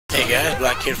guys,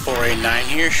 Black Kid 489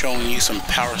 here, showing you some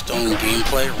Power Stone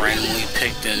gameplay randomly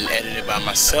picked and edited by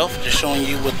myself. Just showing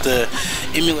you what the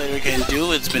emulator can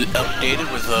do. It's been updated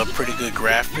with pretty good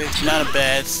graphics, not a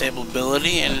bad stable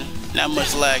ability, and not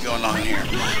much lag going on here.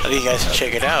 I think you guys should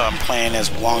check it out. I'm playing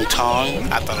as Wong Tong.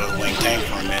 I thought it was Wang Tang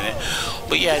for a minute.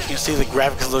 But yeah, as you can see, the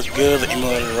graphics look good. The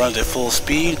emulator runs at full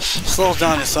speed. Slows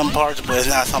down in some parts, but it's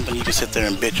not something you can sit there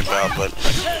and bitch about. But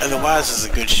otherwise, it's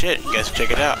a good shit. You guys should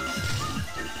check it out.